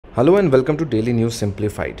Hello and welcome to Daily News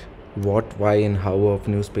Simplified. What, why and how of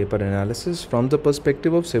newspaper analysis from the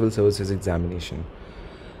perspective of civil services examination.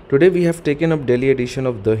 Today we have taken up daily edition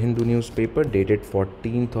of The Hindu newspaper dated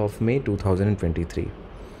 14th of May 2023.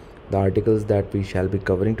 The articles that we shall be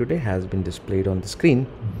covering today has been displayed on the screen,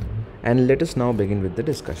 and let us now begin with the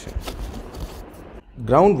discussion.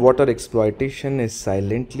 Groundwater exploitation is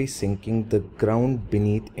silently sinking the ground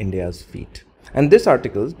beneath India's feet. And this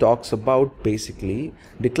article talks about basically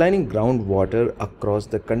declining groundwater across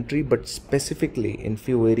the country, but specifically in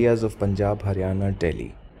few areas of Punjab, Haryana,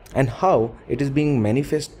 Delhi, and how it is being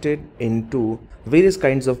manifested into various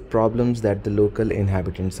kinds of problems that the local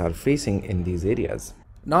inhabitants are facing in these areas.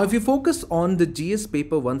 Now, if you focus on the GS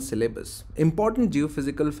paper 1 syllabus, important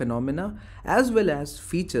geophysical phenomena as well as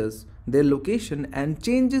features, their location and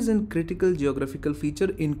changes in critical geographical feature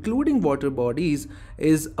including water bodies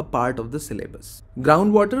is a part of the syllabus.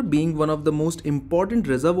 Groundwater being one of the most important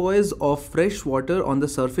reservoirs of fresh water on the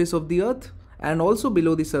surface of the earth and also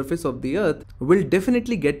below the surface of the earth will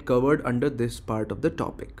definitely get covered under this part of the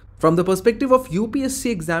topic. From the perspective of UPSC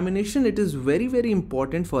examination, it is very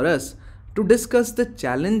important for us to discuss the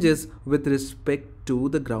challenges with respect to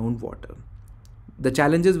the groundwater. The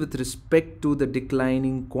challenges with respect to the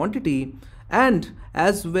declining quantity and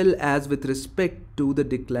as well as with respect to the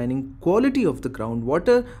declining quality of the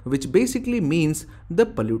groundwater, which basically means the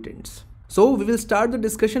pollutants. So we will start the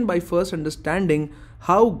discussion by first understanding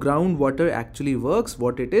how groundwater actually works,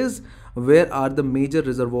 what it is, where are the major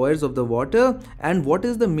reservoirs of the water, and what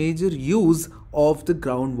is the major use of the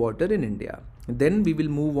groundwater in India. Then we will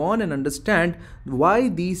move on and understand why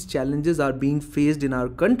these challenges are being faced in our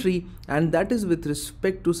country, and that is with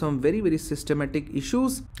respect to some very systematic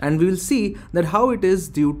issues, and we will see that how it is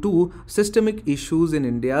due to systemic issues in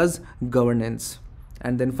India's governance.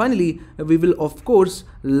 And then finally, we will of course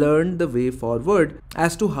learn the way forward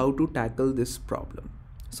as to how to tackle this problem.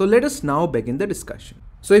 So let us now begin the discussion.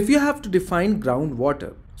 So if you have to define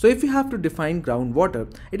groundwater,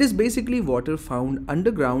 it is basically water found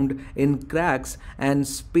underground in cracks and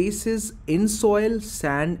spaces in soil,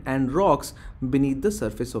 sand and rocks beneath the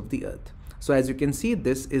surface of the earth. So as you can see,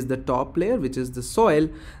 this is the top layer, which is the soil.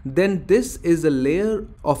 Then this is a layer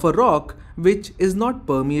of a rock which is not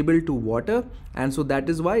permeable to water, and so that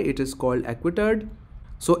is why it is called aquitard.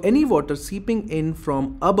 So any water seeping in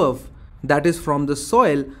from above, that is from the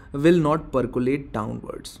soil, will not percolate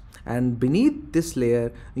downwards. And beneath this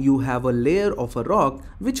layer you have a layer of a rock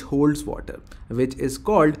which holds water, which is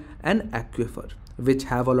called an aquifer, which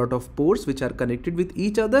have a lot of pores which are connected with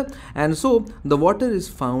each other, and so the water is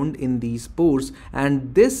found in these pores,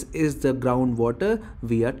 and this is the groundwater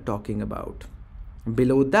we are talking about.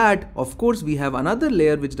 Below that, of course, we have another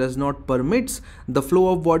layer which does not permits the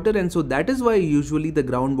flow of water, and so that is why usually the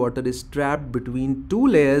groundwater is trapped between two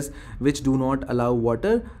layers which do not allow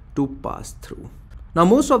water to pass through. Now,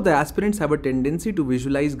 most of the aspirants have a tendency to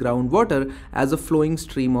visualize groundwater as a flowing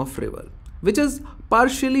stream of river, which is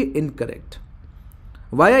partially incorrect.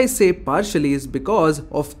 Why I say partially is because,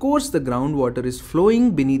 of course, the groundwater is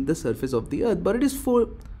flowing beneath the surface of the earth, but it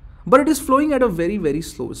is flowing at a very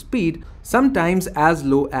slow speed, sometimes as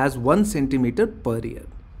low as 1 centimeter per year.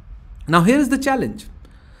 Now, here is the challenge.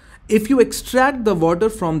 If you extract the water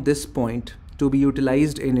from this point to be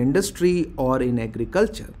utilized in industry or in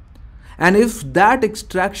agriculture, and if that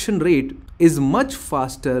extraction rate is much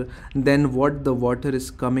faster than what the water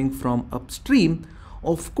is coming from upstream,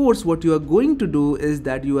 of course what you are going to do is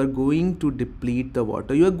that you are going to deplete the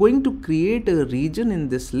water. You are going to create a region in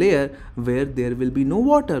this layer where there will be no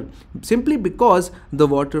water, simply because the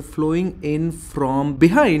water flowing in from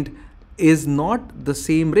behind is not the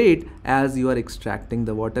same rate as you are extracting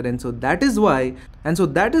the water, and so that is why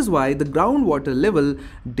the groundwater level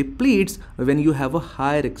depletes when you have a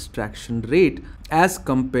higher extraction rate as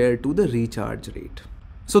compared to the recharge rate.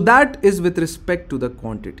 So that is with respect to the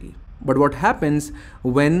quantity. But what happens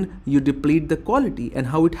when you deplete the quality, and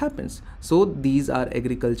how it happens? So these are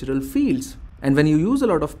agricultural fields, and when you use a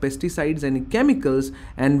lot of pesticides and chemicals,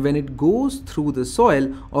 and when it goes through the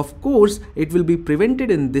soil, of course it will be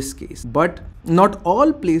prevented in this case. But not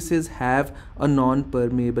all places have a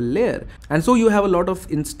non-permeable layer, and so you have a lot of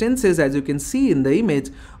instances, as you can see in the image,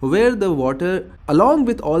 where the water along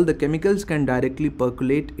with all the chemicals can directly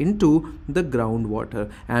percolate into the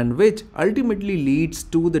groundwater, and which ultimately leads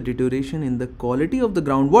to the deterioration in the quality of the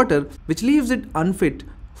groundwater, which leaves it unfit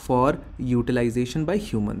for utilization by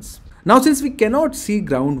humans. Now, since we cannot see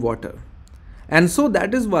groundwater, and so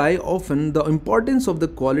that is why often the importance of the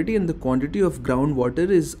quality and the quantity of groundwater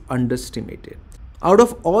is underestimated. Out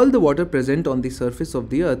of all the water present on the surface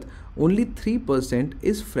of the earth, only 3%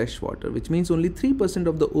 is fresh water, which means only 3%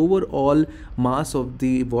 of the overall mass of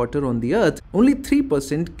the water on the earth, only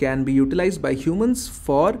 3% can be utilized by humans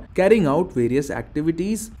for carrying out various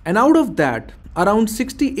activities. And out of that, around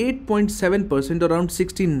 68.7%, around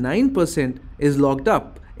 69% is locked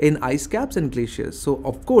up in ice caps and glaciers. So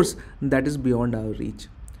of course, that is beyond our reach.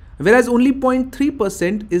 Whereas only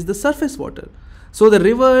 0.3% is the surface water. So the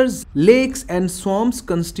rivers, lakes and swamps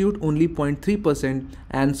constitute only 0.3%,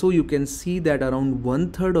 and so you can see that around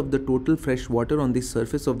 1/3 of the total fresh water on the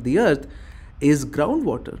surface of the earth is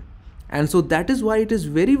groundwater. And so that is why it is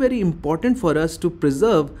very, very important for us to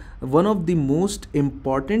preserve one of the most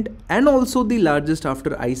important and also the largest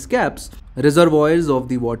after ice caps reservoirs of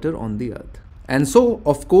the water on the earth. And so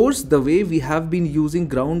of course, the way we have been using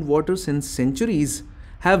groundwater since centuries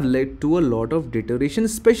have led to a lot of deterioration,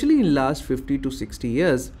 especially in last 50 to 60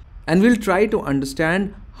 years. And we'll try to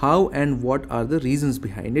understand how and what are the reasons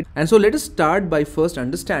behind it. And so let us start by first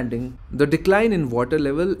understanding the decline in water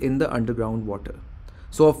level in the underground water.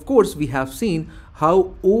 So of course, we have seen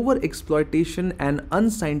how over-exploitation and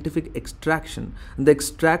unscientific extraction, the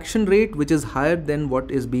extraction rate which is higher than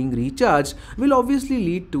what is being recharged, will obviously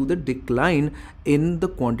lead to the decline in the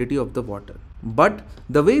quantity of the water. But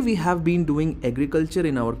the way we have been doing agriculture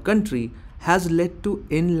in our country has led to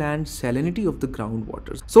inland salinity of the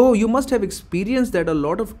groundwater. So you must have experienced that a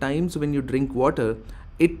lot of times when you drink water,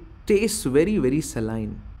 it tastes very, very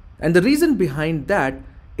saline. And the reason behind that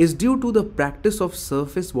is due to the practice of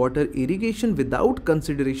surface water irrigation without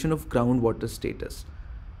consideration of groundwater status.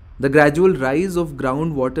 The gradual rise of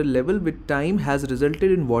groundwater level with time has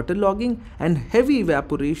resulted in waterlogging and heavy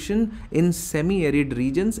evaporation in semi-arid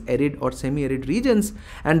regions, arid or semi-arid regions,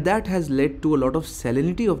 and that has led to a lot of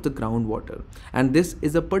salinity of the groundwater. And this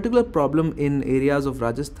is a particular problem in areas of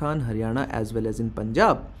Rajasthan, Haryana as well as in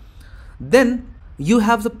Punjab. Then you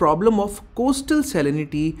have the problem of coastal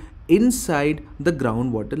salinity inside the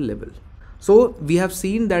groundwater level. So we have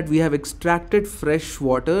seen that we have extracted fresh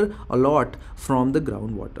water a lot from the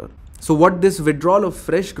groundwater. So what this withdrawal of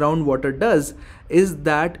fresh groundwater does is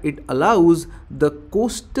that it allows the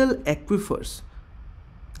coastal aquifers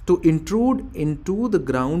to intrude into the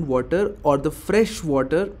groundwater or the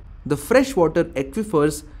freshwater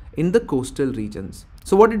aquifers in the coastal regions.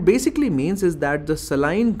 So what it basically means is that the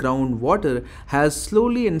saline groundwater has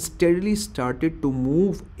slowly and steadily started to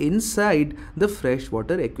move inside the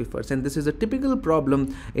freshwater aquifers, and this is a typical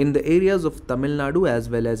problem in the areas of Tamil Nadu as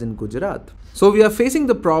well as in Gujarat. So we are facing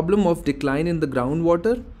the problem of decline in the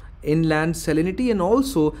groundwater, inland salinity, and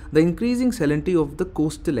also the increasing salinity of the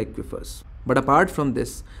coastal aquifers. But apart from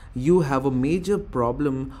this, you have a major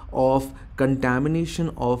problem of contamination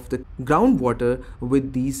of the groundwater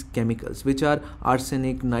with these chemicals, which are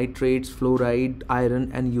arsenic, nitrates, fluoride, iron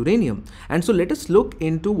and uranium. And so let us look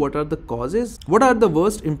into what are the causes, what are the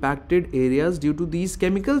worst impacted areas due to these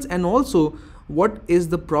chemicals, and also what is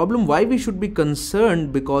the problem, why we should be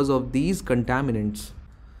concerned because of these contaminants.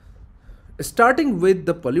 Starting with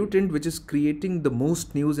the pollutant which is creating the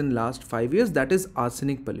most news in last 5 years, that is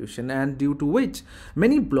arsenic pollution, and due to which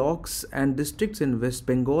many blocks and districts in West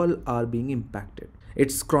Bengal are being impacted.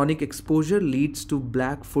 Its chronic exposure leads to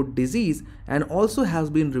black foot disease and also has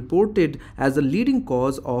been reported as a leading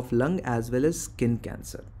cause of lung as well as skin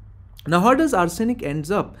cancer. Now how does arsenic ends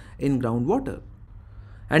up in groundwater?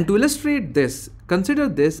 And to illustrate this, consider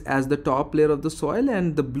this as the top layer of the soil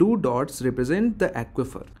and the blue dots represent the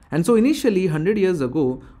aquifer. And so initially 100 years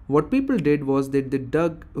ago, what people did was that they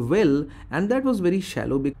dug a well, and that was very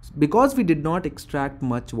shallow because we did not extract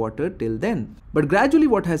much water till then. But gradually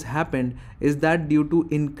what has happened is that due to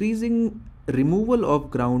increasing removal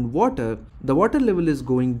of groundwater, the water level is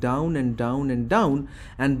going down and down and down,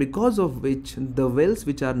 and because of which the wells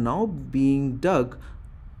which are now being dug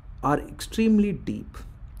are extremely deep.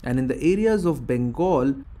 And in the areas of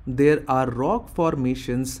Bengal, there are rock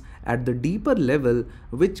formations at the deeper level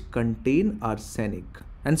which contain arsenic.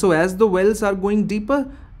 And so as the wells are going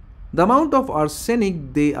deeper, the amount of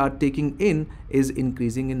arsenic they are taking in is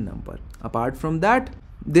increasing in number. Apart from that,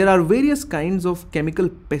 there are various kinds of chemical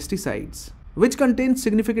pesticides which contain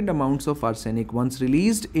significant amounts of arsenic. Once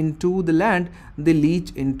released into the land, they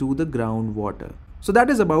leach into the groundwater. So that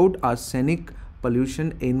is about arsenic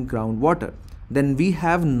pollution in groundwater. Then we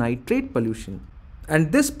have nitrate pollution,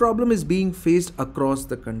 and this problem is being faced across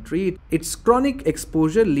the country. Its chronic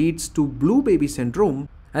exposure leads to blue baby syndrome,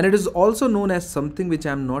 and it is also known as something which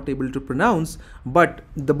I am not able to pronounce, but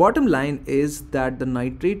the bottom line is that the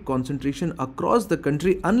nitrate concentration across the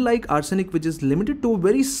country, unlike arsenic which is limited to a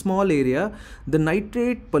very small area, the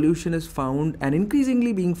nitrate pollution is found and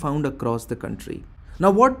increasingly being found across the country. Now,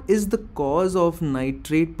 what is the cause of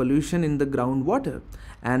nitrate pollution in the groundwater?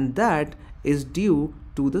 And that is due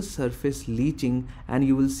to the surface leaching, and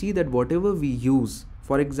you will see that whatever we use,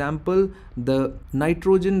 for example, the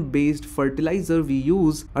nitrogen based fertilizer we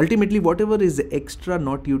use, ultimately whatever is extra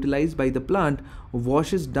not utilized by the plant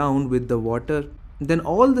washes down with the water. Then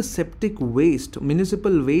all the septic waste,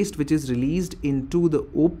 municipal waste which is released into the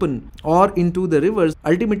open or into the rivers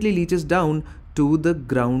ultimately leaches down to the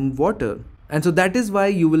groundwater. And so that is why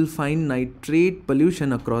you will find nitrate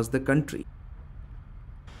pollution across the country.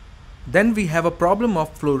 Then we have a problem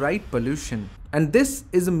of fluoride pollution, and this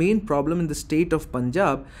is a main problem in the state of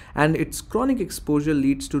Punjab, and its chronic exposure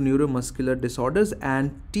leads to neuromuscular disorders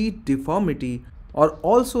and teeth deformity, or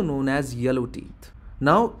also known as yellow teeth.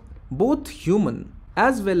 Now, both human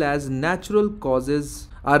as well as natural causes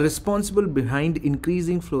are responsible behind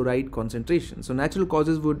increasing fluoride concentration. So natural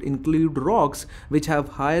causes would include rocks which have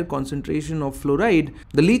higher concentration of fluoride,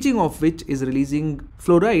 the leaching of which is releasing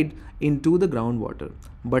fluoride into the groundwater.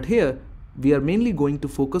 But here we are mainly going to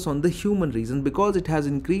focus on the human reason because it has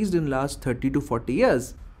increased in last 30 to 40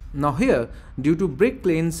 years. Now here, due to brick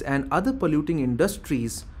lanes and other polluting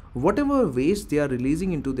industries, whatever waste they are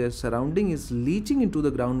releasing into their surrounding is leaching into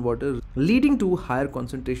the groundwater, leading to higher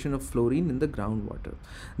concentration of fluorine in the groundwater.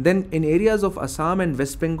 Then in areas of Assam and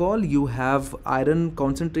West Bengal, you have iron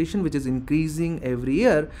concentration which is increasing every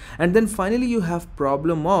year. And then finally you have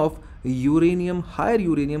problem of higher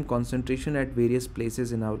uranium concentration at various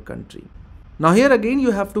places in our country. Now here again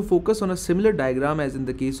you have to focus on a similar diagram as in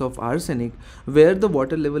the case of arsenic, where the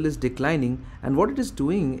water level is declining, and what it is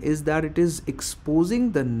doing is that it is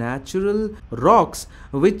exposing the natural rocks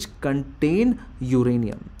which contain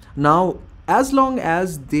uranium. Now as long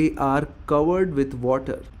as they are covered with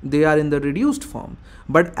water, they are in the reduced form,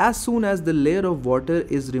 but as soon as the layer of water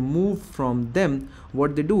is removed from them,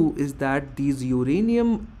 what they do is that these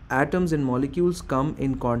uranium atoms and molecules come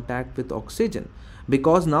in contact with oxygen,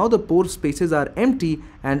 because now the pore spaces are empty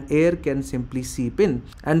and air can simply seep in,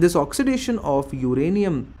 and this oxidation of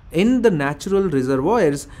uranium in the natural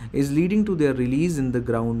reservoirs is leading to their release in the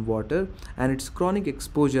groundwater, and its chronic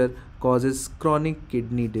exposure causes chronic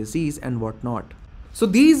kidney disease and whatnot. So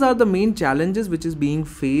these are the main challenges which is being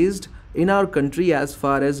faced in our country as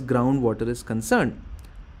far as groundwater is concerned.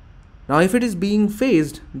 Now if it is being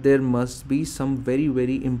faced, there must be some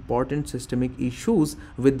very important systemic issues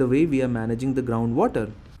with the way we are managing the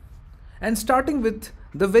groundwater. And starting with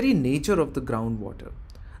the very nature of the groundwater,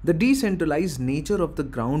 the decentralized nature of the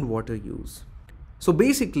groundwater use. So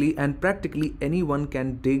basically and practically anyone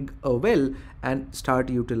can dig a well and start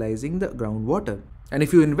utilizing the groundwater. And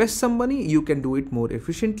if you invest some money, you can do it more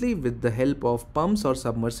efficiently with the help of pumps or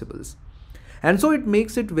submersibles. And so it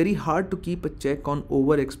makes it very hard to keep a check on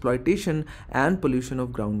over-exploitation and pollution of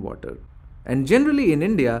groundwater. And generally in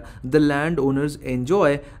India, the landowners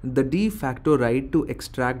enjoy the de facto right to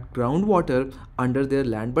extract groundwater under their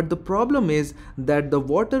land. But the problem is that the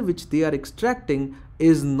water which they are extracting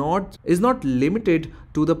is not limited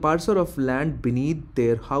to the parcel of land beneath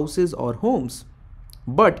their houses or homes.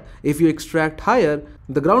 But if you extract higher,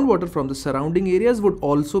 the groundwater from the surrounding areas would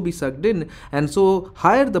also be sucked in, and so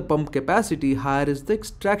higher the pump capacity, higher is the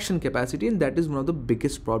extraction capacity, and that is one of the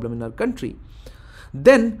biggest problem in our country.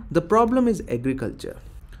 Then the problem is agriculture.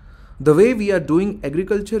 The way we are doing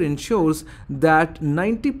agriculture ensures that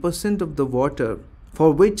 90% of the water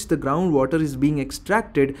for which the groundwater is being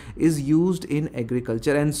extracted is used in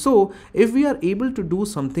agriculture. And so if we are able to do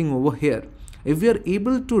something over here, if we are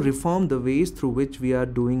able to reform the ways through which we are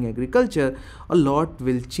doing agriculture, a lot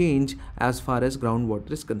will change as far as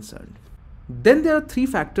groundwater is concerned. Then there are three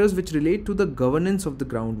factors which relate to the governance of the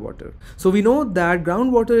groundwater. So we know that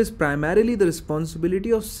groundwater is primarily the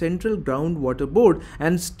responsibility of Central Groundwater Board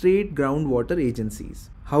and state groundwater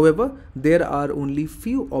agencies. However, there are only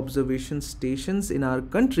few observation stations in our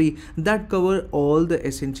country that cover all the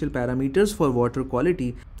essential parameters for water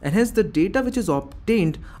quality, and hence the data which is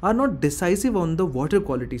obtained are not decisive on the water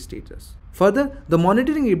quality status. Further, the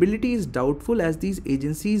monitoring ability is doubtful as these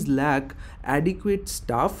agencies lack adequate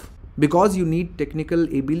staff, because you need technical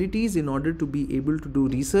abilities in order to be able to do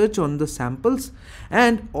research on the samples,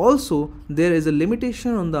 and also there is a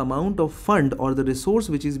limitation on the amount of fund or the resource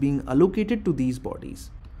which is being allocated to these bodies.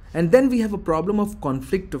 And then we have a problem of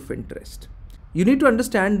conflict of interest. You need to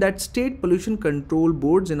understand that state pollution control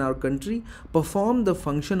boards in our country perform the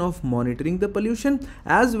function of monitoring the pollution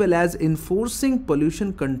as well as enforcing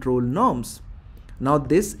pollution control norms. Now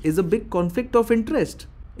this is a big conflict of interest.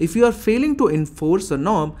 If you are failing to enforce a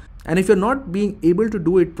norm, and if you're not being able to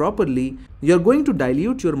do it properly, you're going to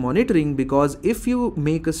dilute your monitoring, because if you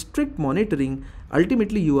make a strict monitoring,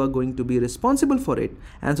 ultimately you are going to be responsible for it.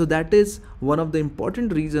 And so that is one of the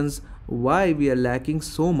important reasons why we are lacking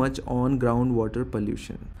so much on groundwater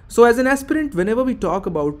pollution. So as an aspirant, whenever we talk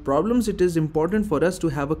about problems, it is important for us to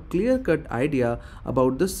have a clear-cut idea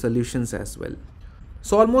about the solutions as well.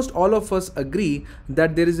 So almost all of us agree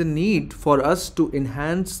that there is a need for us to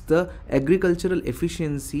enhance the agricultural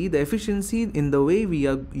efficiency, the efficiency in the way we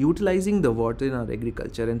are utilizing the water in our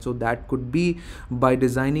agriculture. And so that could be by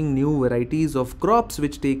designing new varieties of crops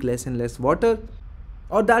which take less and less water,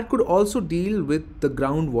 or that could also deal with the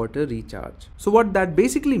groundwater recharge. So what that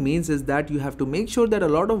basically means is that you have to make sure that a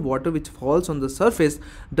lot of water which falls on the surface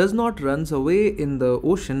does not runs away in the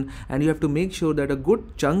ocean, and you have to make sure that a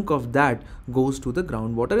good chunk of that goes to the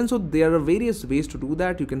groundwater. And so there are various ways to do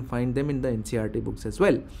that. You can find them in the NCERT books as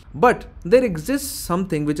well. But there exists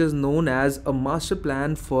something which is known as a master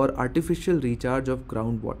plan for artificial recharge of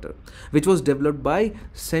groundwater, which was developed by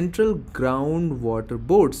Central Groundwater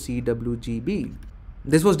Board, CWGB.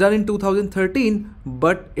 This was done in 2013,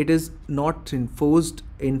 but it is not enforced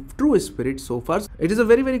in true spirit so far. It is a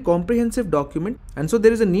very comprehensive document, and so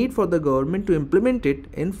there is a need for the government to implement it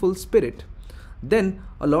in full spirit. Then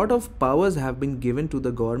a lot of powers have been given to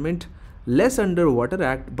the government, less under Water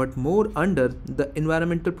Act but more under the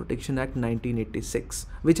Environmental Protection Act 1986,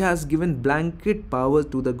 which has given blanket powers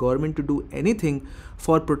to the government to do anything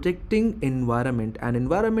for protecting environment, and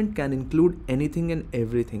environment can include anything and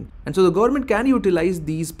everything. And so the government can utilize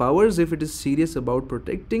these powers if it is serious about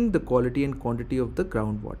protecting the quality and quantity of the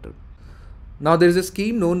groundwater. Now there is a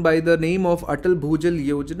scheme known by the name of Atal Bhujal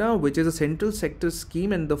Yojana, which is a central sector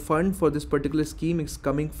scheme, and the fund for this particular scheme is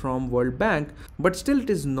coming from World Bank, but still it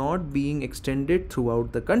is not being extended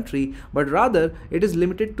throughout the country, but rather it is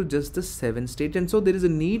limited to just the 7 states. And so there is a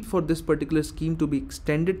need for this particular scheme to be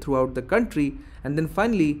extended throughout the country. And then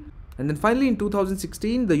finally in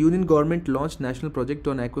 2016, the Union government launched National Project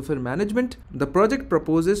on Aquifer Management. The project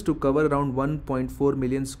proposes to cover around 1.4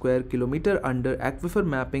 million square kilometer under aquifer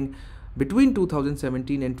mapping between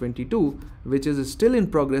 2017 and 22, which is still in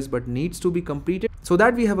progress but needs to be completed so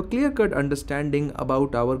that we have a clear-cut understanding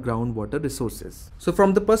about our groundwater resources. So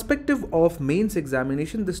from the perspective of mains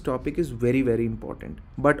examination, this topic is very important.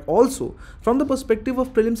 But also from the perspective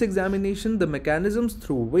of prelims examination, the mechanisms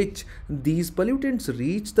through which these pollutants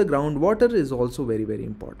reach the groundwater is also very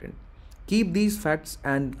important. Keep these facts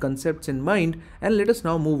and concepts in mind, and let us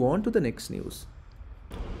now move on to the next news.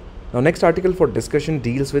 Now, next article for discussion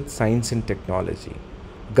deals with science and technology.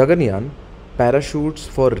 Gaganyaan, parachutes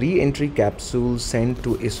for re-entry capsules sent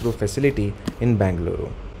to ISRO facility in Bangalore.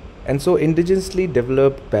 And so indigenously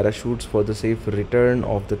developed parachutes for the safe return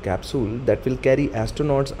of the capsule that will carry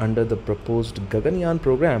astronauts under the proposed Gaganyaan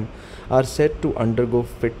program are set to undergo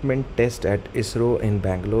fitment test at ISRO in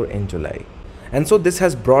Bangalore in July. And so this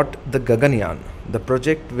has brought the Gaganyaan, the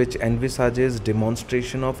project which envisages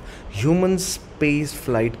demonstration of human space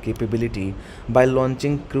flight capability by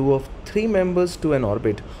launching crew of 3 members to an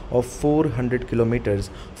orbit of 400 kilometers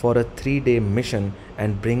for a 3-day mission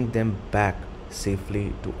and bring them back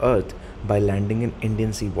safely to Earth by landing in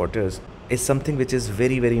Indian sea waters, is something which is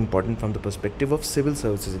very important from the perspective of civil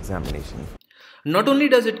services examination. Not only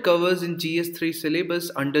does it covers in GS3 syllabus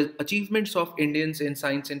under achievements of Indians in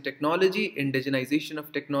science and technology, indigenization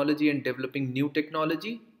of technology and developing new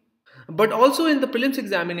technology, but also in the prelims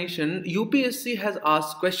examination, UPSC has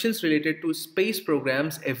asked questions related to space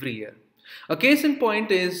programs every year. A case in point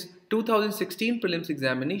is 2016 prelims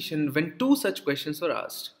examination when 2 such questions were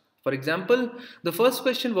asked. For example, the first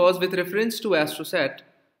question was with reference to AstroSat,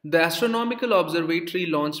 the astronomical observatory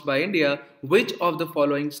launched by India, which of the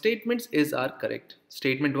following statements are correct?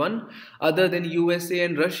 Statement 1, other than USA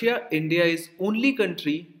and Russia, India is only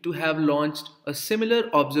country to have launched a similar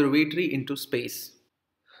observatory into space.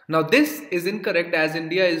 Now this is incorrect, as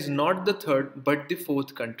India is not the 3rd but the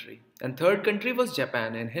 4th country, and 3rd country was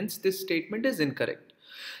Japan, and hence this statement is incorrect.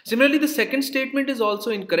 Similarly, the second statement is also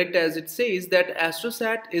incorrect, as it says that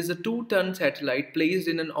AstroSat is a 2-ton satellite placed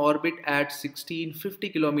in an orbit at 1650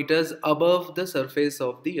 kilometers above the surface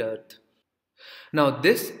of the Earth. Now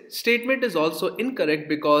this statement is also incorrect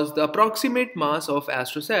because the approximate mass of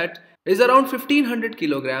AstroSat is around 1500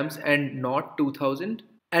 kilograms and not 2000,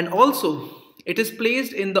 and also it is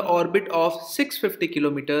placed in the orbit of 650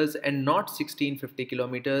 kilometers and not 1650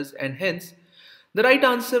 kilometers, and hence the right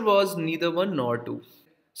answer was neither 1 nor 2.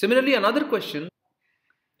 Similarly, another question,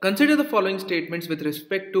 consider the following statements with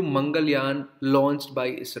respect to Mangalyaan launched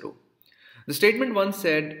by ISRO. The statement 1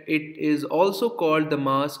 said it is also called the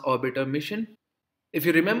Mars Orbiter Mission. If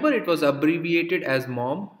you remember, it was abbreviated as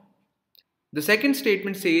MOM. The second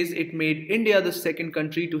statement says it made India the second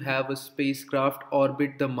country to have a spacecraft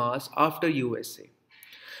orbit the Mars after USA.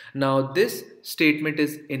 Now this statement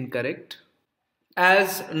is incorrect,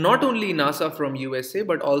 as not only NASA from USA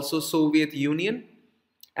but also Soviet Union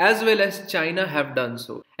as well as China have done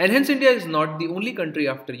so. And hence India is not the only country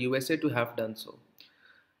after USA to have done so.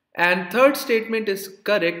 And third statement is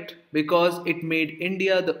correct because it made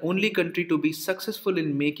India the only country to be successful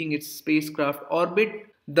in making its spacecraft orbit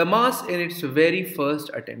the Mars in its very first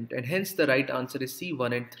attempt, and hence the right answer is C,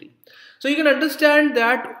 1 and 3. So you can understand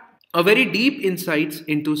that a very deep insights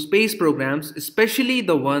into space programs, especially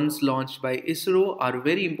the ones launched by ISRO, are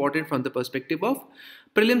very important from the perspective of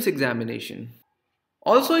prelims examination.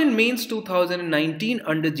 Also in Mains 2019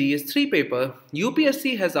 under GS3 paper,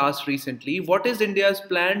 UPSC has asked recently what is India's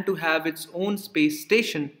plan to have its own space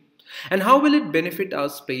station and how will it benefit our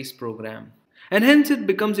space program. And hence it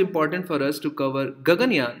becomes important for us to cover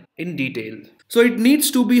Gaganyaan in detail. So it needs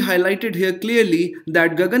to be highlighted here clearly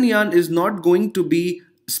that Gaganyaan is not going to be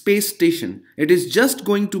space station. It is just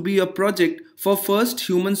going to be a project for first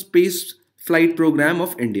human space flight program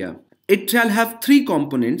of India. It shall have three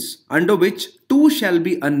components, under which two shall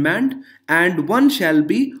be unmanned and one shall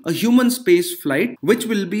be a human space flight, which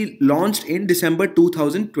will be launched in December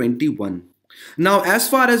 2021. Now, as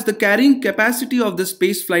far as the carrying capacity of the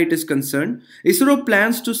space flight is concerned, ISRO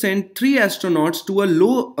plans to send 3 astronauts to a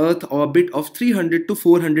low Earth orbit of 300 to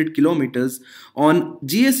 400 kilometers on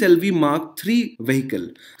GSLV Mark III vehicle.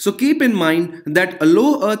 So keep in mind that a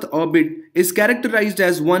low Earth orbit is characterized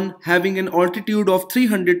as one having an altitude of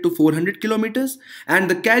 300 to 400 kilometers, and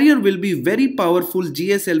the carrier will be very powerful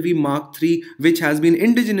GSLV Mark III, which has been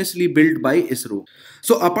indigenously built by ISRO.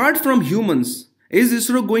 So apart from humans, is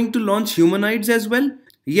ISRO going to launch humanoids as well?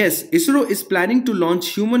 Yes, ISRO is planning to launch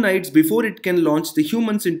humanoids before it can launch the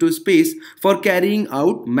humans into space for carrying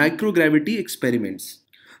out microgravity experiments.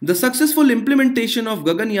 The successful implementation of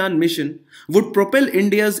Gaganyaan mission would propel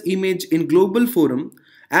India's image in global forum,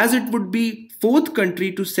 as it would be fourth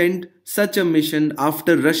country to send such a mission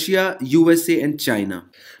after Russia, USA and China.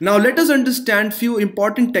 Now let us understand few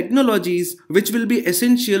important technologies which will be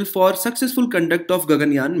essential for successful conduct of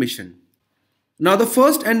Gaganyaan mission. Now the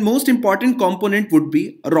first and most important component would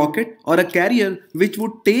be a rocket or a carrier which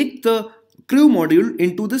would take the crew module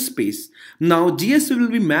into the space. Now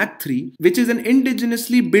GSLV Mach 3, which is an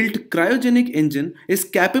indigenously built cryogenic engine, is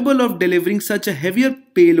capable of delivering such a heavier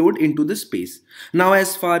payload into the space. Now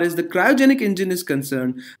as far as the cryogenic engine is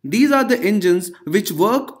concerned, these are the engines which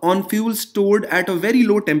work on fuel stored at a very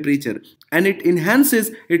low temperature, and it enhances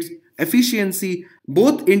its efficiency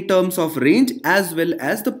both in terms of range as well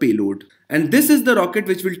as the payload. And this is the rocket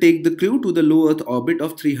which will take the crew to the low Earth orbit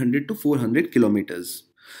of 300 to 400 kilometers.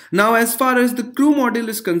 Now as far as the crew module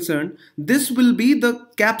is concerned, this will be the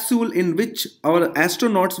capsule in which our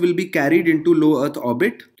astronauts will be carried into low Earth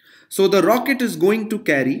orbit. So the rocket is going to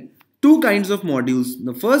carry two kinds of modules.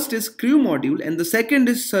 The first is crew module and the second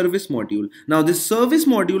is service module. Now this service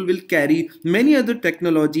module will carry many other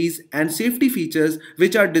technologies and safety features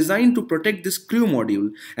which are designed to protect this crew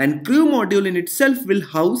module, and crew module in itself will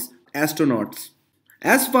house astronauts.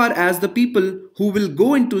 As far as the people who will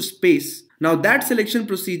go into space, now that selection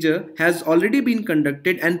procedure has already been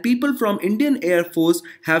conducted and people from Indian Air Force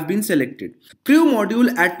have been selected. Crew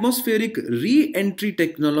module atmospheric re-entry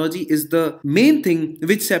technology is the main thing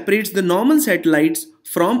which separates the normal satellites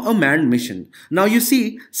from a manned mission. Now you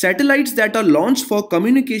see, satellites that are launched for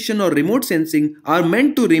communication or remote sensing are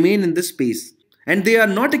meant to remain in the space, and they are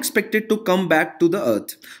not expected to come back to the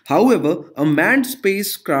Earth. However, a manned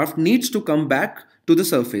spacecraft needs to come back to the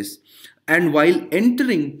surface. And while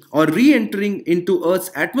entering or re-entering into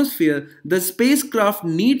Earth's atmosphere, the spacecraft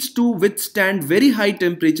needs to withstand very high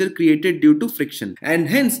temperature created due to friction. And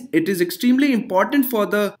hence, it is extremely important for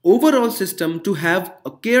the overall system to have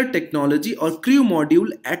a CARE technology or crew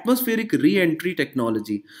module atmospheric re-entry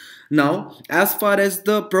technology. Now, as far as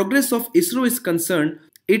the progress of ISRO is concerned,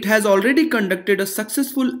 it has already conducted a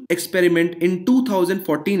successful experiment in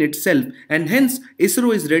 2014 itself, and hence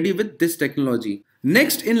ISRO is ready with this technology.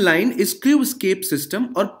 Next in line is crew escape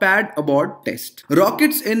system or pad abort test.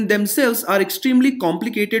 Rockets in themselves are extremely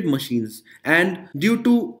complicated machines, and due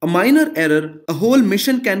to a minor error, a whole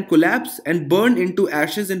mission can collapse and burn into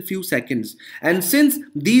ashes in few seconds. And since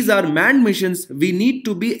these are manned missions, we need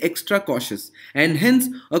to be extra cautious, and hence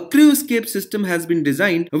a crew escape system has been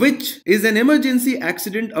designed, which is an emergency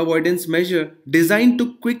accident avoidance measure designed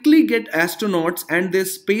to quickly get astronauts and their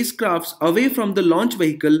spacecrafts away from the launch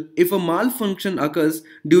vehicle if a malfunction occurs occurs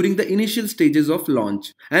during the initial stages of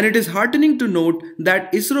launch. And it is heartening to note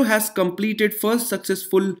that ISRO has completed first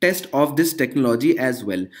successful test of this technology as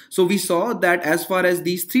well. So we saw that as far as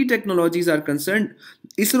these three technologies are concerned,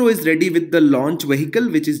 ISRO is ready with the launch vehicle,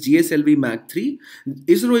 which is GSLV Mach 3.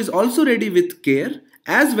 ISRO is also ready with CARE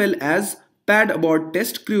as well as pad aboard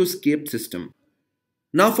test crew escape system.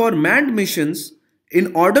 Now for manned missions,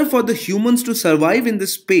 in order for the humans to survive in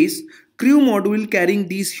this space, crew module carrying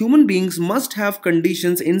these human beings must have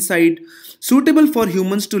conditions inside suitable for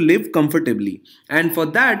humans to live comfortably. And for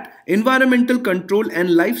that, environmental control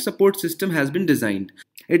and life support system has been designed.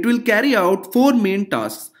 It will carry out four main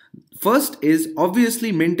tasks. First is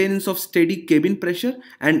obviously maintenance of steady cabin pressure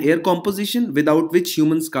and air composition, without which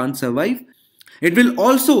humans can't survive. It will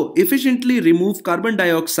also efficiently remove carbon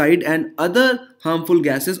dioxide and other harmful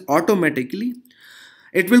gases automatically.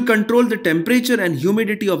 It will control the temperature and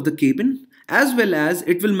humidity of the cabin, as well as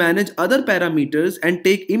it will manage other parameters and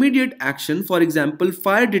take immediate action, for example,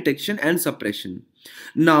 fire detection and suppression.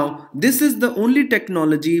 Now, this is the only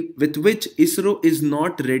technology with which ISRO is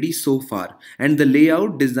not ready so far, and the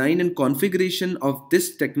layout, design and configuration of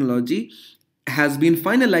this technology has been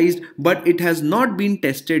finalized, but it has not been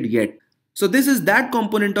tested yet. So this is that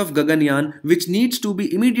component of Gaganyaan which needs to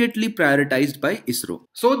be immediately prioritized by ISRO.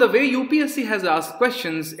 So the way UPSC has asked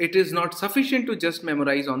questions, it is not sufficient to just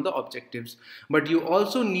memorize on the objectives, but you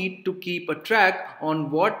also need to keep a track on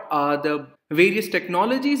what are the various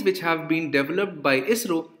technologies which have been developed by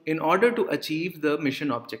ISRO in order to achieve the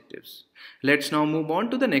mission objectives. Let's now move on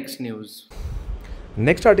to the next news.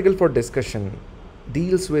 Next article for discussion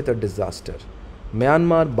deals with a disaster.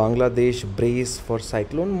 Myanmar, Bangladesh brace for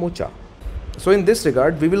cyclone Mocha. So in this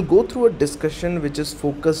regard, we will go through a discussion which is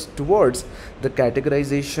focused towards the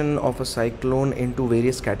categorization of a cyclone into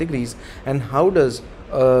various categories, and how does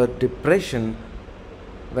a depression,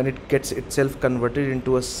 when it gets itself converted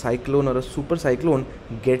into a cyclone or a super cyclone,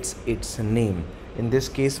 gets its name, in this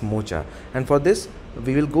case Mocha. And for this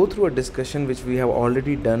we will go through a discussion which we have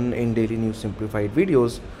already done in Daily News Simplified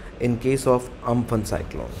videos in case of Amphan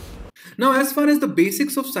cyclone. Now, as far as the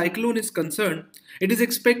basics of cyclone is concerned, it is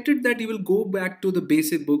expected that you will go back to the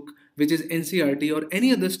basic book, which is NCERT or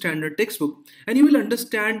any other standard textbook, and you will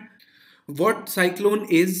understand what cyclone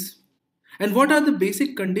is and what are the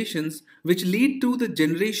basic conditions which lead to the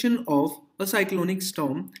generation of a cyclonic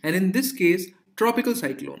storm, and in this case, tropical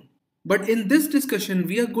cyclone. But in this discussion,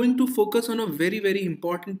 we are going to focus on a very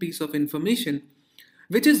important piece of information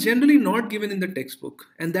which is generally not given in the textbook,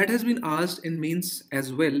 and that has been asked in mains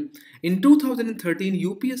as well. In 2013,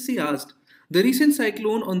 UPSC asked, the recent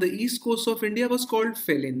cyclone on the east coast of India was called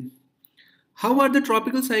Felin. How are the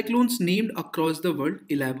tropical cyclones named across the world?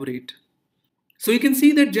 Elaborate. So you can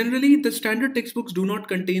see that generally the standard textbooks do not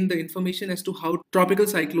contain the information as to how tropical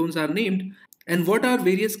cyclones are named and what are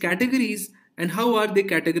various categories and how are they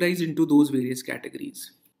categorized into those various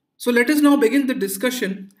categories. So let us now begin the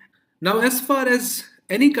discussion. Now, as far as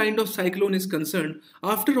any kind of cyclone is concerned,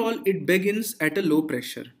 after all, it begins at a low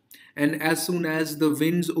pressure. And as soon as the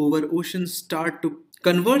winds over oceans start to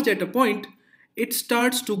converge at a point, it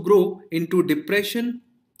starts to grow into depression,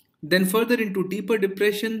 then further into deeper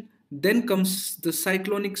depression, then comes the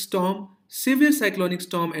cyclonic storm, severe cyclonic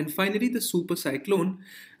storm, and finally the super cyclone,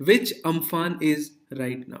 which Amphan is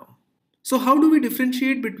right now. So how do we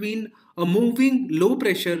differentiate between a moving low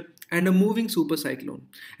pressure and a moving super cyclone?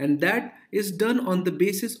 And that is done on the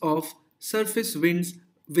basis of surface winds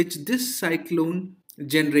which this cyclone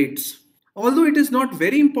generates. Although it is not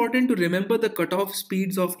very important to remember the cutoff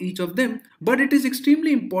speeds of each of them, but it is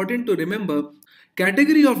extremely important to remember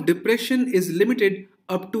category of depression is limited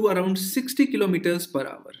up to around 60 kilometers per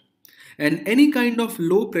hour. And any kind of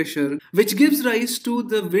low pressure which gives rise to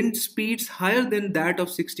the wind speeds higher than that of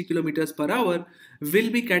 60 kilometers per hour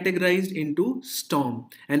will be categorized into storm,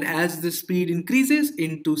 and as the speed increases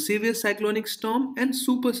into severe cyclonic storm and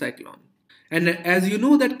super cyclone. And as you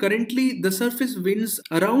know that currently the surface winds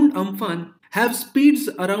around Amphan have speeds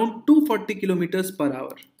around 240 kilometers per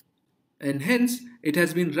hour, and hence it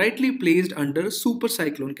has been rightly placed under super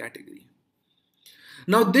cyclone category.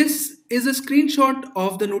 Now this is a screenshot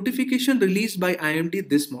of the notification released by IMD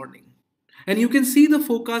this morning, and you can see the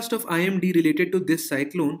forecast of IMD related to this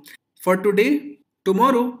cyclone for today,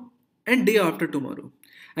 tomorrow and day after tomorrow.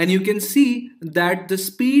 And you can see that the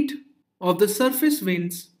speed of the surface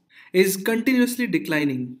winds is continuously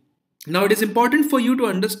declining. Now it is important for you to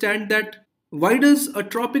understand that why does a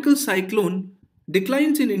tropical cyclone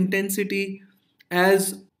declines in intensity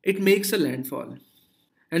as it makes a landfall.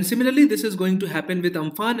 And similarly, this is going to happen with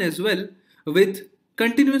Amphan as well, with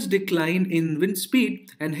continuous decline in wind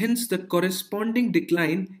speed and hence the corresponding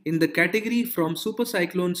decline in the category from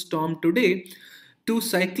supercyclone storm today to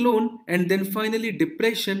cyclone and then finally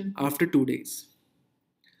depression after 2 days.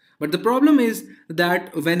 But the problem is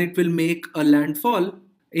that when it will make a landfall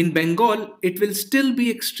in Bengal, it will still be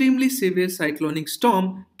extremely severe cyclonic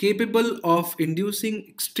storm capable of inducing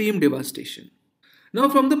extreme devastation. Now,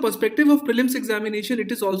 from the perspective of prelims examination,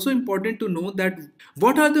 it is also important to know that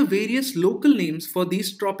what are the various local names for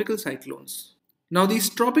these tropical cyclones. Now, these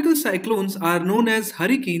tropical cyclones are known as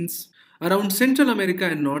hurricanes around Central America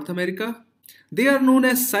and North America. They are known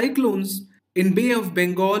as cyclones in Bay of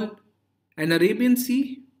Bengal and Arabian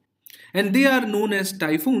Sea, and they are known as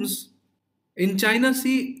typhoons in China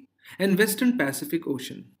Sea and Western Pacific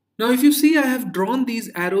Ocean. Now, if you see, I have drawn these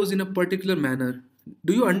arrows in a particular manner.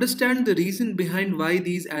 Do you understand the reason behind why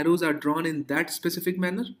these arrows are drawn in that specific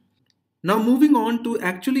manner? Now, moving on to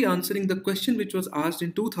actually answering the question which was asked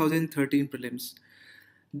in 2013 prelims.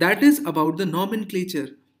 That is about the nomenclature.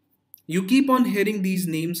 You keep on hearing these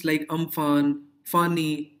names like Amphan,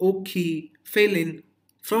 Fani, Okhi, Phelan.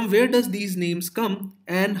 From where does these names come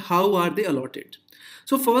and how are they allotted?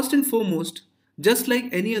 So first and foremost, just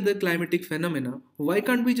like any other climatic phenomena, why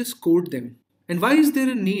can't we just code them? And why is there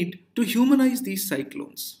a need to humanize these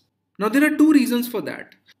cyclones? Now there are two reasons for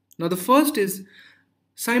that. Now the first is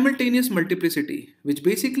simultaneous multiplicity, which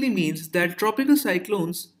basically means that tropical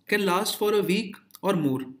cyclones can last for a week or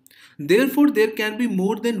more. Therefore, there can be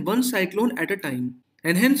more than one cyclone at a time.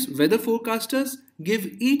 And hence, weather forecasters give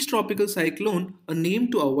each tropical cyclone a name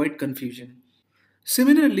to avoid confusion.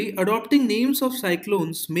 Similarly, adopting names of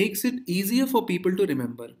cyclones makes it easier for people to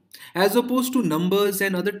remember, as opposed to numbers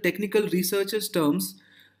and other technical researchers' terms,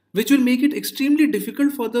 which will make it extremely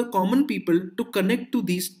difficult for the common people to connect to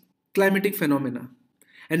these climatic phenomena.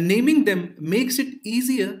 And naming them makes it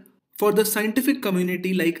easier for the scientific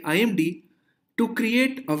community like IMD to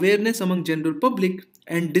create awareness among general public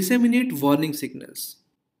and disseminate warning signals.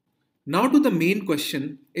 Now to the main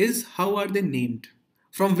question is, how are they named?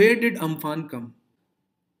 From where did Amphan come?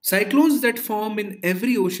 Cyclones that form in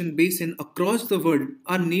every ocean basin across the world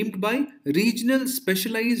are named by Regional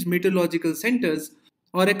Specialized Meteorological Centers,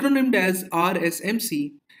 or acronymed as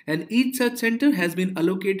RSMC, and each such center has been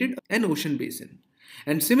allocated an ocean basin.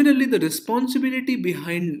 And similarly, the responsibility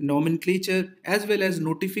behind nomenclature as well as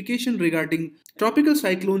notification regarding tropical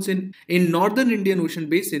cyclones in northern Indian Ocean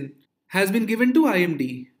Basin has been given to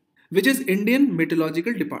IMD, which is Indian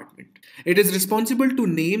Meteorological Department. It is responsible to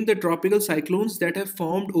name the tropical cyclones that have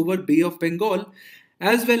formed over Bay of Bengal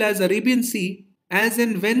as well as Arabian Sea as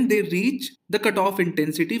and when they reach the cutoff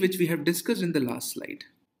intensity, which we have discussed in the last slide.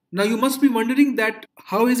 Now you must be wondering that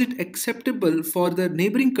how is it acceptable for the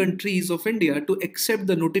neighboring countries of India to accept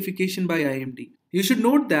the notification by IMD? You should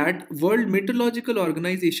note that World Meteorological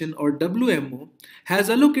Organization, or WMO, has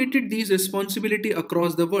allocated these responsibility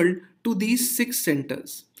across the world to these 6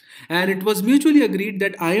 centers. And it was mutually agreed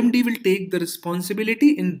that IMD will take the responsibility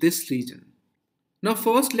in this region. Now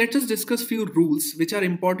first, let us discuss few rules which are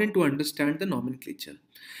important to understand the nomenclature.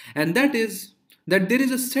 And that is that there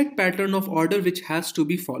is a set pattern of order which has to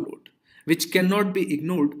be followed, which cannot be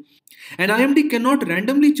ignored. And IMD cannot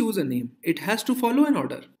randomly choose a name. It has to follow an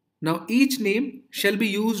order. Now each name shall be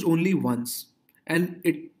used only once and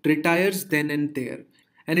it retires then and there.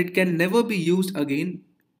 And it can never be used again.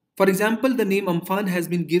 For example, the name Amphan has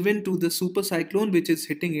been given to the super cyclone which is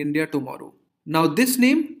hitting India tomorrow. Now this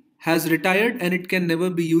name has retired and it can never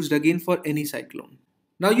be used again for any cyclone.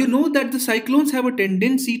 Now you know that the cyclones have a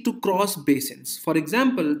tendency to cross basins. For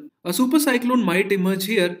example, a super cyclone might emerge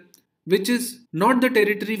here, which is not the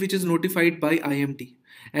territory which is notified by IMD,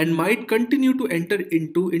 and might continue to enter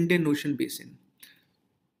into Indian Ocean Basin.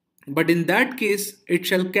 But in that case, it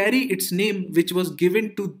shall carry its name which was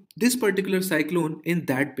given to this particular cyclone in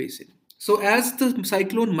that basin. So as the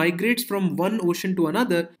cyclone migrates from one ocean to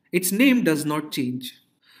another, its name does not change.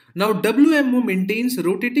 Now WMO maintains a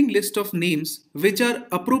rotating list of names which are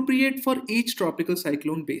appropriate for each tropical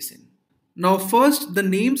cyclone basin. Now first, the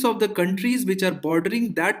names of the countries which are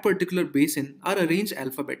bordering that particular basin are arranged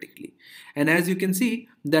alphabetically. And as you can see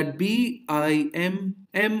that BIMMOPST,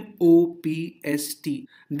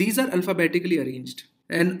 these are alphabetically arranged.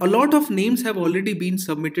 And a lot of names have already been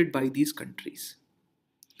submitted by these countries.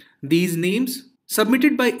 These names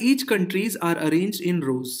submitted by each countries are arranged in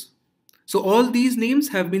rows. So all these names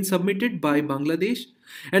have been submitted by Bangladesh,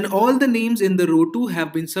 and all the names in the row 2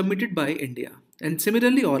 have been submitted by India, and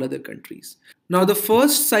similarly all other countries. Now the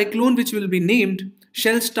first cyclone which will be named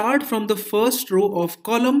shall start from the first row of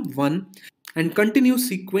column 1 and continue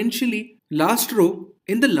sequentially last row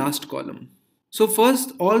in the last column. So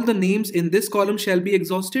first, all the names in this column shall be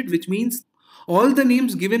exhausted, which means all the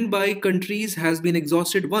names given by countries has been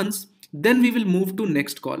exhausted once. Then we will move to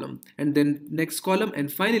next column and then next column,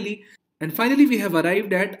 and finally we have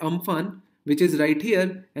arrived at Amphan, which is right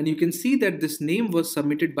here, and you can see that this name was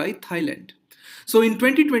submitted by Thailand. So in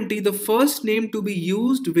 2020, the first name to be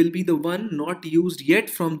used will be the one not used yet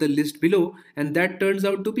from the list below, and that turns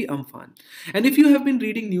out to be Amphan. And if you have been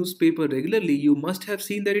reading newspaper regularly, you must have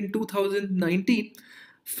seen that in 2019,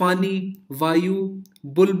 Fani, Vayu,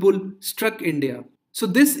 Bulbul struck India. So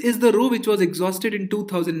this is the row which was exhausted in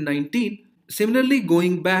 2019. Similarly,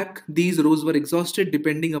 going back, these rows were exhausted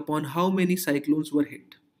depending upon how many cyclones were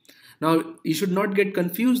hit. Now, you should not get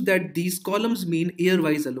confused that these columns mean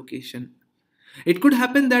year-wise allocation. It could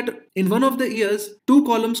happen that in one of the years, 2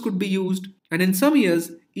 columns could be used, and in some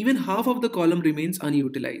years, even half of the column remains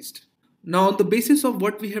unutilized. Now, on the basis of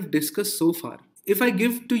what we have discussed so far, if I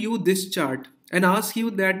give to you this chart and ask you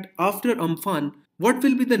that after Amphan, what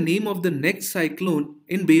will be the name of the next cyclone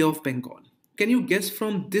in Bay of Bengal? Can you guess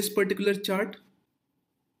from this particular chart?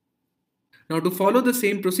 Now, to follow the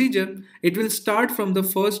same procedure, it will start from the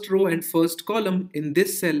first row and first column in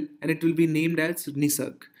this cell, and it will be named as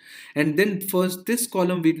Nisarg. And then first this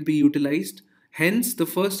column will be utilized. Hence, the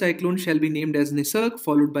first cyclone shall be named as Nisarg,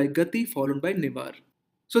 followed by Gati, followed by Nivar.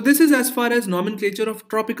 So this is as far as nomenclature of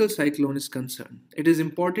tropical cyclone is concerned. It is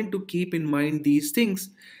important to keep in mind these things,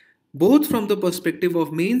 both from the perspective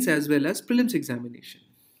of mains as well as prelims examination.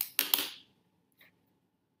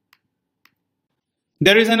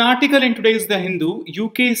 There is an article in today's The Hindu,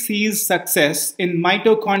 UK sees success in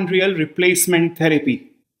mitochondrial replacement therapy.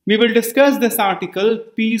 We will discuss this article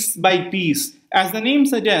piece by piece. As the name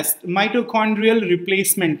suggests, mitochondrial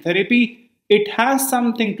replacement therapy, it has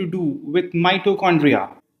something to do with mitochondria.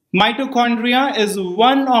 Mitochondria is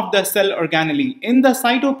one of the cell organelle. In the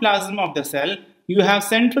cytoplasm of the cell, you have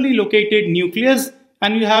centrally located nucleus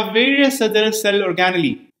and you have various other cell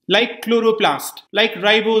organelle, like chloroplast, like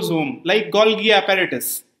ribosome, like Golgi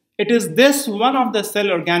apparatus. It is this one of the cell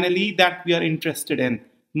organelle that we are interested in,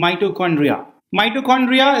 mitochondria.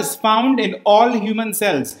 Mitochondria is found in all human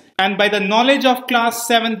cells, and by the knowledge of class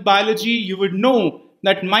 7th biology, you would know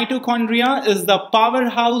that mitochondria is the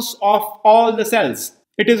powerhouse of all the cells.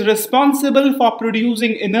 It is responsible for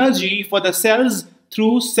producing energy for the cells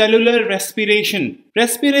through cellular respiration.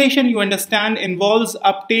 Respiration, you understand, involves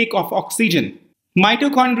uptake of oxygen.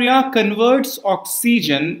 Mitochondria converts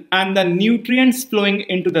oxygen and the nutrients flowing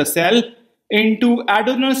into the cell into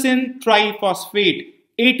adenosine triphosphate,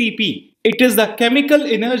 ATP. It is the chemical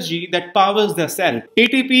energy that powers the cell.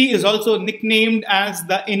 ATP is also nicknamed as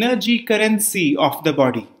the energy currency of the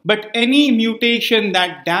body. But any mutation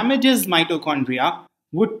that damages mitochondria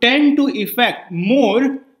would tend to affect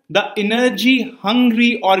more the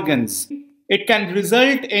energy-hungry organs. It can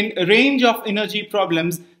result in a range of energy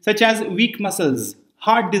problems such as weak muscles,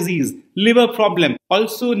 heart disease, liver problem,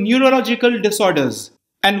 also neurological disorders.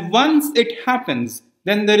 And once it happens,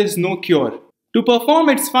 then there is no cure. To perform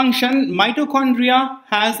its function, mitochondria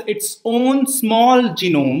has its own small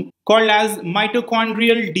genome called as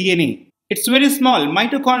mitochondrial DNA. It's very small.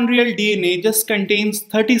 Mitochondrial DNA just contains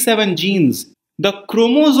 37 genes. The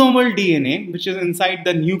chromosomal DNA, which is inside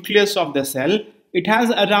the nucleus of the cell, it has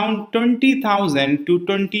around 20,000 to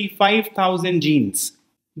 25,000 genes.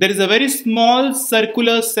 There is a very small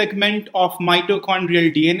circular segment of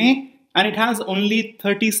mitochondrial DNA and it has only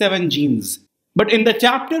 37 genes. But in the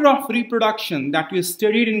chapter of reproduction that we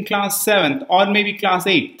studied in class 7th or maybe class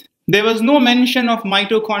 8th, there was no mention of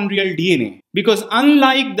mitochondrial DNA because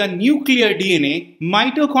unlike the nuclear DNA,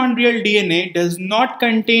 mitochondrial DNA does not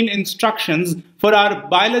contain instructions for our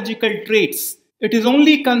biological traits. It is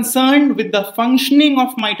only concerned with the functioning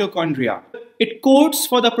of mitochondria. It codes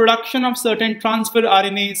for the production of certain transfer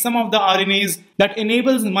RNA, some of the RNAs that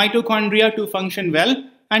enables mitochondria to function well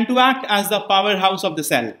and to act as the powerhouse of the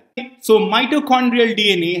cell. So mitochondrial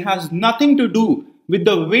DNA has nothing to do with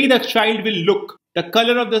the way the child will look. The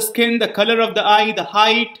color of the skin, the color of the eye, the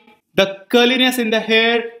height, the curliness in the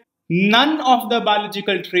hair, none of the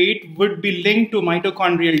biological trait would be linked to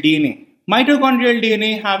mitochondrial DNA. Mitochondrial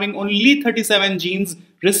DNA having only 37 genes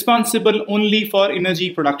responsible only for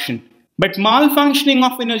energy production. But malfunctioning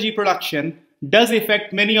of energy production does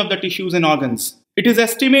affect many of the tissues and organs. It is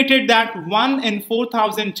estimated that 1 in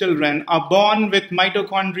 4,000 children are born with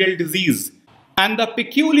mitochondrial disease. And the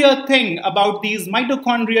peculiar thing about these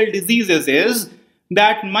mitochondrial diseases is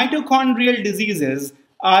that mitochondrial diseases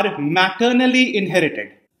are maternally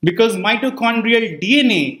inherited. Because mitochondrial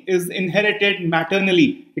DNA is inherited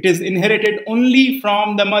maternally. It is inherited only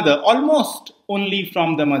from the mother, almost only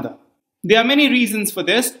from the mother. There are many reasons for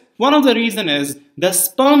this. One of the reasons is the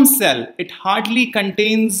sperm cell, it hardly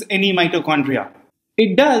contains any mitochondria.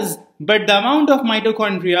 It does, but the amount of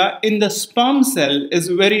mitochondria in the sperm cell is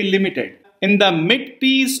very limited. In the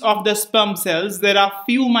midpiece of the sperm cells, there are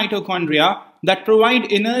few mitochondria that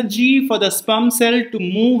provide energy for the sperm cell to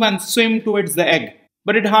move and swim towards the egg.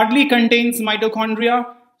 But it hardly contains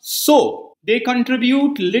mitochondria, so they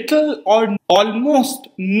contribute little or almost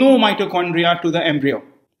no mitochondria to the embryo.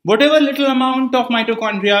 Whatever little amount of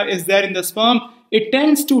mitochondria is there in the sperm, it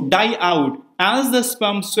tends to die out as the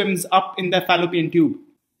sperm swims up in the fallopian tube.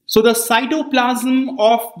 So the cytoplasm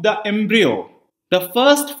of the embryo, the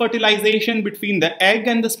first fertilization between the egg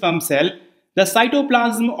and the sperm cell, the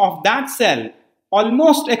cytoplasm of that cell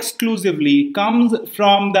almost exclusively comes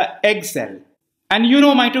from the egg cell. And you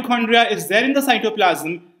know mitochondria is there in the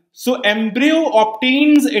cytoplasm, so embryo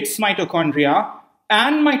obtains its mitochondria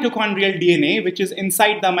and mitochondrial DNA, which is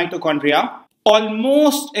inside the mitochondria,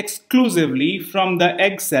 almost exclusively from the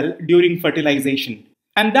egg cell during fertilization.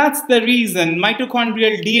 And that's the reason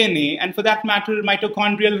mitochondrial DNA, and for that matter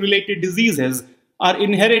mitochondrial related diseases, are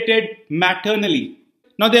inherited maternally.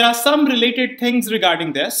 Now there are some related things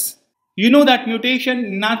regarding this. You know that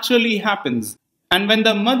mutation naturally happens. And when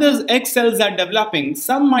the mother's egg cells are developing,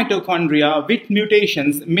 some mitochondria with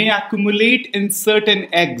mutations may accumulate in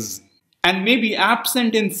certain eggs and may be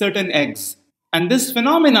absent in certain eggs. And this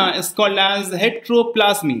phenomena is called as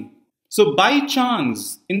heteroplasmy. So by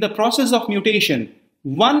chance, in the process of mutation,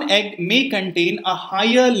 one egg may contain a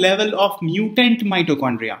higher level of mutant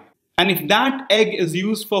mitochondria. And if that egg is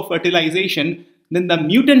used for fertilization, then the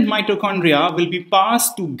mutant mitochondria will be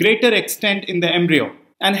passed to greater extent in the embryo.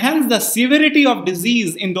 And hence the severity of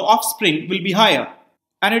disease in the offspring will be higher.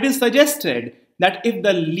 And it is suggested that if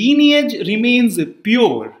the lineage remains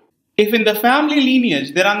pure, if in the family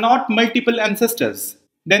lineage there are not multiple ancestors,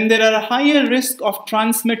 then there are a higher risk of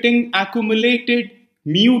transmitting accumulated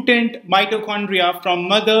mutant mitochondria from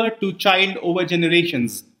mother to child over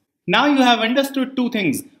generations. Now you have understood two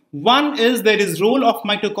things. One is there is role of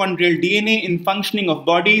mitochondrial DNA in functioning of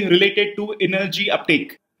body related to energy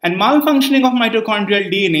uptake. And malfunctioning of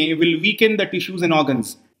mitochondrial DNA will weaken the tissues and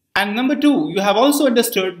organs. And number two, you have also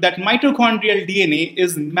understood that mitochondrial DNA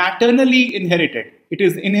is maternally inherited. It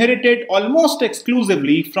is inherited almost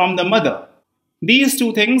exclusively from the mother. These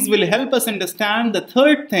two things will help us understand the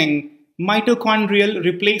third thing, mitochondrial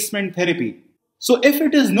replacement therapy. So if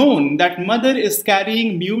it is known that mother is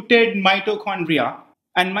carrying muted mitochondria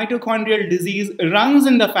and mitochondrial disease runs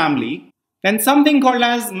in the family, then something called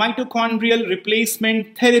as mitochondrial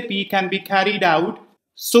replacement therapy can be carried out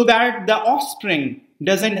so that the offspring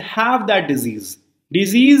doesn't have that disease.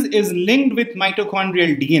 Disease is linked with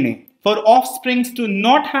mitochondrial DNA. For offsprings to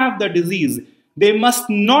not have the disease, they must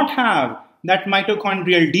not have that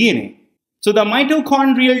mitochondrial DNA. So the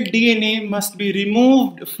mitochondrial DNA must be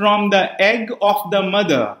removed from the egg of the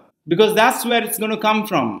mother because that's where it's going to come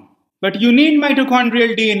from. But you need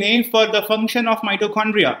mitochondrial DNA for the function of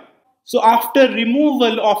mitochondria. So after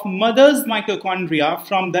removal of mother's mitochondria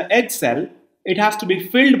from the egg cell, it has to be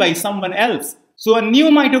filled by someone else. So a new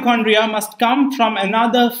mitochondria must come from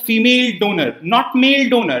another female donor, not male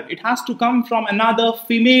donor. It has to come from another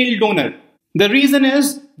female donor. The reason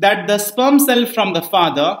is that the sperm cell from the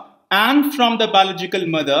father and from the biological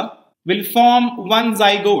mother will form one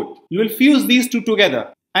zygote. You will fuse these two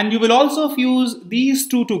together. And you will also fuse these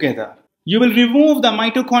two together. You will remove the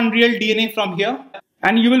mitochondrial DNA from here.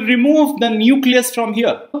 And you will remove the nucleus from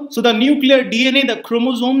here. So the nuclear DNA, the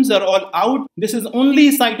chromosomes are all out. This is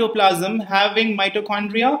only cytoplasm having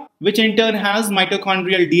mitochondria, which in turn has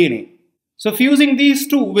mitochondrial DNA. So fusing these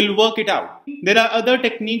two will work it out. There are other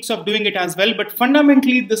techniques of doing it as well, but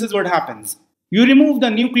fundamentally this is what happens. You remove the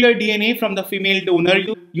nuclear DNA from the female donor,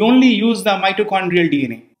 you only use the mitochondrial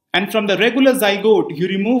DNA. And from the regular zygote, you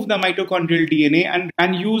remove the mitochondrial DNA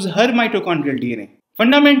and use her mitochondrial DNA.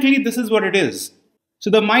 Fundamentally, this is what it is. So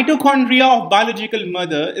the mitochondria of biological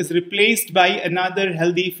mother is replaced by another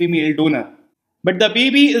healthy female donor. But the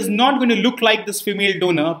baby is not going to look like this female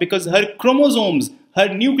donor because her chromosomes,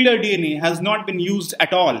 her nuclear DNA has not been used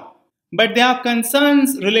at all. But there are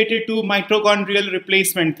concerns related to mitochondrial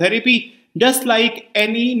replacement therapy, just like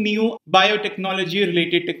any new biotechnology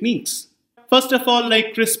related techniques. First of all,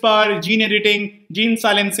 like CRISPR, gene editing, gene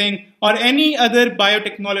silencing, or any other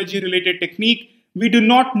biotechnology related technique, we do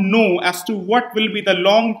not know as to what will be the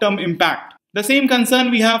long-term impact. The same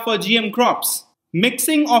concern we have for GM crops.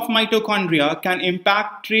 Mixing of mitochondria can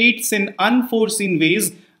impact traits in unforeseen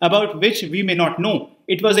ways about which we may not know.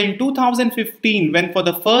 It was in 2015 when for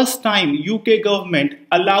the first time UK government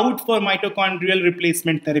allowed for mitochondrial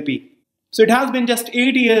replacement therapy. So it has been just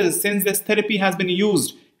 8 years since this therapy has been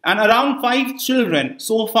used, and around 5 children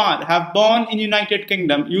so far have born in United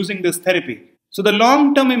Kingdom using this therapy. So the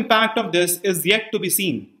long-term impact of this is yet to be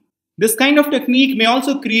seen. This kind of technique may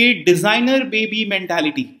also create designer baby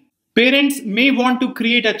mentality. Parents may want to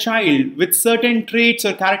create a child with certain traits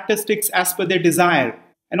or characteristics as per their desire,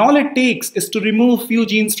 and all it takes is to remove few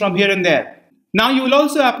genes from here and there. Now you will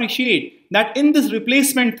also appreciate that in this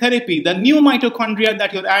replacement therapy, the new mitochondria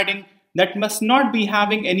that you're adding, that must not be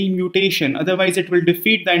having any mutation, otherwise it will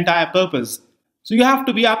defeat the entire purpose. So you have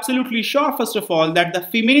to be absolutely sure, first of all, that the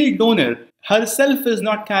female donor herself is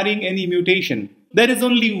not carrying any mutation. There is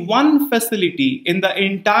only one facility in the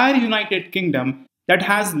entire United Kingdom that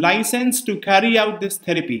has license to carry out this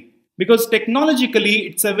therapy, because technologically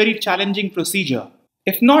it's a very challenging procedure.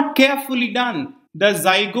 If not carefully done, the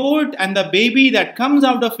zygote and the baby that comes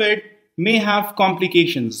out of it may have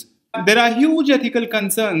complications. There are huge ethical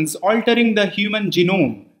concerns altering the human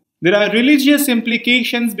genome. There are religious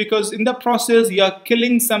implications because in the process you are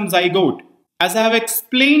killing some zygote. As I have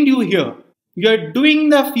explained you here, you are doing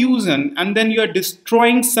the fusion and then you are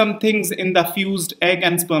destroying some things in the fused egg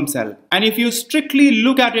and sperm cell. And if you strictly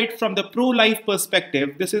look at it from the pro-life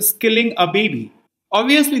perspective, this is killing a baby.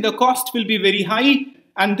 Obviously the cost will be very high,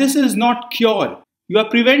 and this is not cure. You are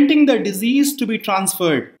preventing the disease to be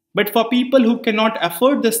transferred. But for people who cannot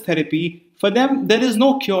afford this therapy, for them there is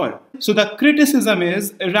no cure. So the criticism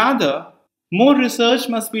is rather more research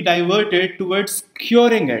must be diverted towards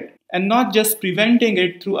curing it and not just preventing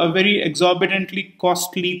it through a very exorbitantly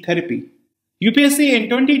costly therapy. UPSC in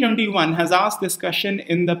 2021 has asked this question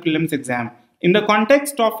in the prelims exam. In the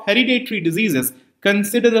context of hereditary diseases,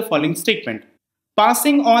 consider the following statement.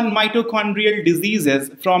 Passing on mitochondrial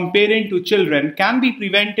diseases from parent to children can be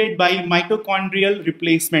prevented by mitochondrial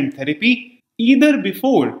replacement therapy either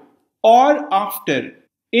before or after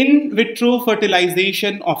in vitro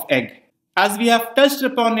fertilization of egg. As we have touched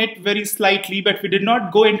upon it very slightly, but we did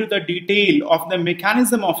not go into the detail of the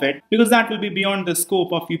mechanism of it because that will be beyond the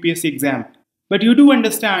scope of UPSC exam. But you do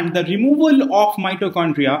understand the removal of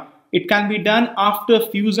mitochondria, it can be done after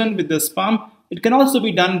fusion with the sperm. It can also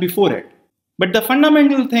be done before it. But the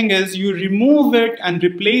fundamental thing is you remove it and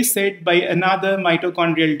replace it by another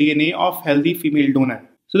mitochondrial DNA of healthy female donor.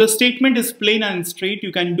 So the statement is plain and straight.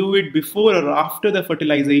 You can do it before or after the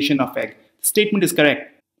fertilization of egg. The statement is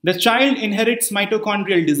correct. The child inherits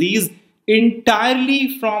mitochondrial disease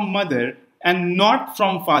entirely from mother and not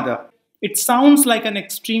from father. It sounds like an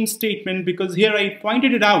extreme statement because here I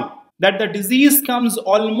pointed it out that the disease comes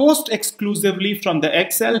almost exclusively from the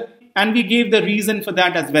egg cell, and we gave the reason for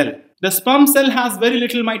that as well. The sperm cell has very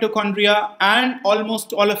little mitochondria and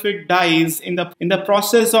almost all of it dies in the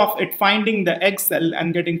process of it finding the egg cell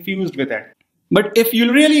and getting fused with it. But if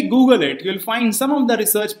you really Google it, you'll find some of the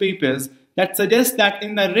research papers that suggest that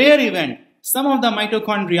in the rare event, some of the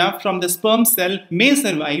mitochondria from the sperm cell may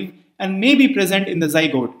survive and may be present in the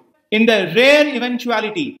zygote. In the rare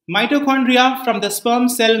eventuality, mitochondria from the sperm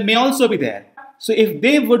cell may also be there. So if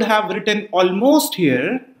they would have written almost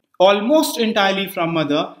here, almost entirely from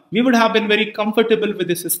mother, we would have been very comfortable with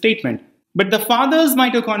this statement. But the father's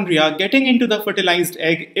mitochondria getting into the fertilized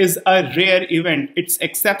egg is a rare event. It's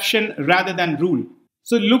exception rather than rule.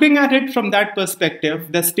 So looking at it from that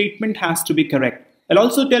perspective, the statement has to be correct. I'll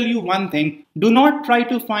also tell you one thing. Do not try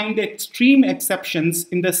to find extreme exceptions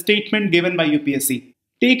in the statement given by UPSC.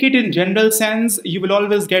 Take it in general sense, you will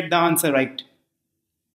always get the answer right.